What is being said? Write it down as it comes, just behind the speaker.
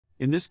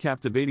In this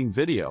captivating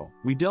video,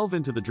 we delve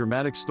into the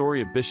dramatic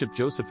story of Bishop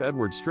Joseph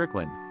Edward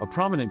Strickland, a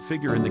prominent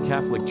figure in the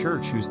Catholic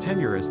Church whose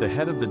tenure as the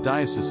head of the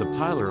Diocese of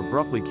Tyler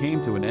abruptly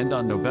came to an end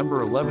on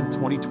November 11,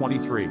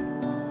 2023.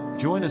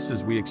 Join us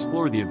as we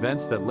explore the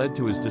events that led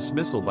to his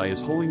dismissal by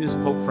His Holiness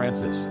Pope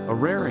Francis, a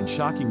rare and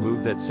shocking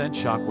move that sent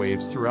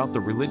shockwaves throughout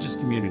the religious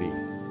community.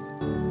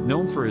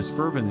 Known for his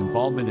fervent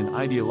involvement in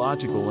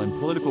ideological and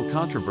political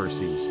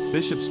controversies,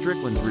 Bishop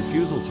Strickland's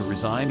refusal to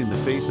resign in the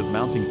face of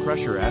mounting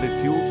pressure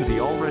added fuel to the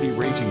already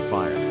raging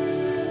fire.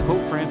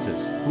 Pope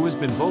Francis, who has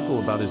been vocal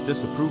about his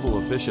disapproval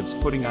of bishops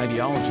putting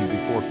ideology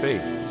before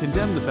faith,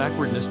 condemned the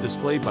backwardness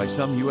displayed by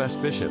some U.S.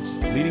 bishops,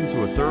 leading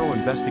to a thorough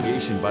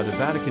investigation by the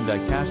Vatican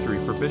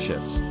Dicastery for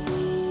Bishops.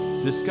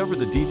 Discover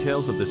the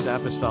details of this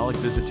apostolic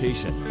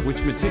visitation,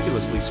 which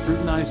meticulously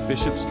scrutinized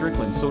Bishop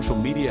Strickland's social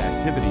media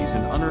activities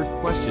and unearthed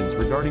questions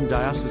regarding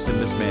diocesan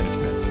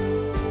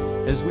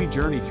mismanagement. As we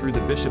journey through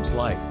the bishop's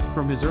life,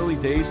 from his early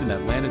days in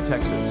Atlanta,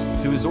 Texas,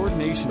 to his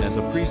ordination as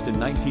a priest in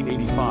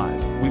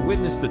 1985, we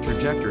witness the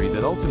trajectory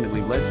that ultimately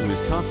led to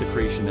his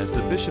consecration as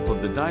the Bishop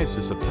of the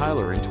Diocese of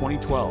Tyler in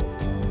 2012.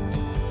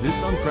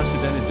 This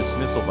unprecedented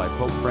dismissal by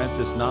Pope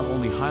Francis not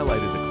only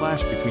highlighted the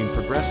clash between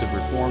progressive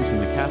reforms in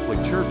the Catholic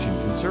Church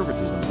and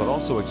conservatism but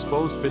also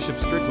exposed Bishop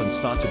Strickland's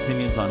staunch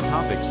opinions on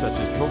topics such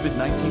as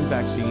COVID-19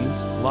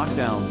 vaccines,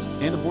 lockdowns,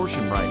 and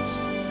abortion rights.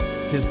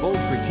 His bold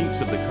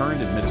critiques of the current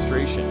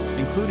administration,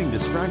 including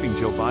describing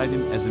Joe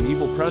Biden as an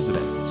evil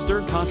president,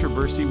 stirred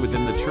controversy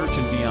within the Church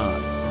and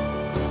beyond.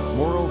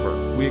 Moreover,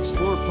 we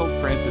explore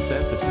Pope Francis'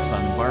 emphasis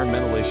on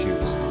environmental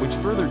issues, which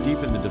further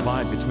deepen the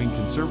divide between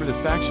conservative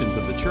factions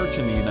of the Church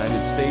in the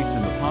United States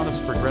and the pontiff's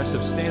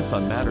progressive stance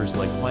on matters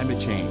like climate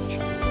change.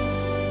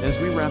 As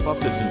we wrap up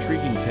this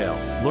intriguing tale,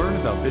 learn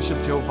about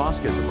Bishop Joe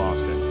Vasquez of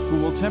Austin, who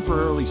will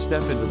temporarily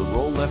step into the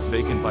role left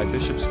vacant by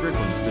Bishop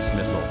Strickland's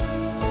dismissal.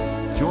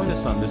 Join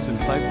us on this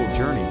insightful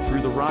journey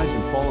through the rise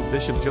and fall of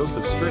Bishop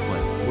Joseph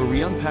Strickland, where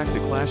we unpack the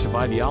clash of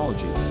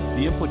ideologies,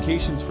 the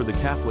implications for the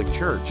Catholic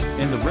Church,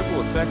 and the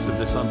ripple effects of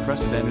this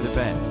unprecedented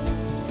event.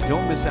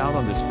 Don't miss out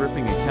on this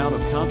gripping account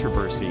of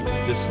controversy,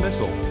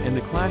 dismissal, and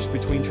the clash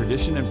between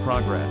tradition and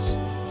progress.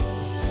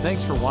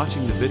 Thanks for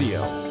watching the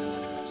video.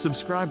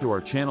 Subscribe to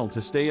our channel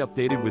to stay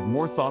updated with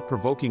more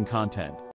thought-provoking content.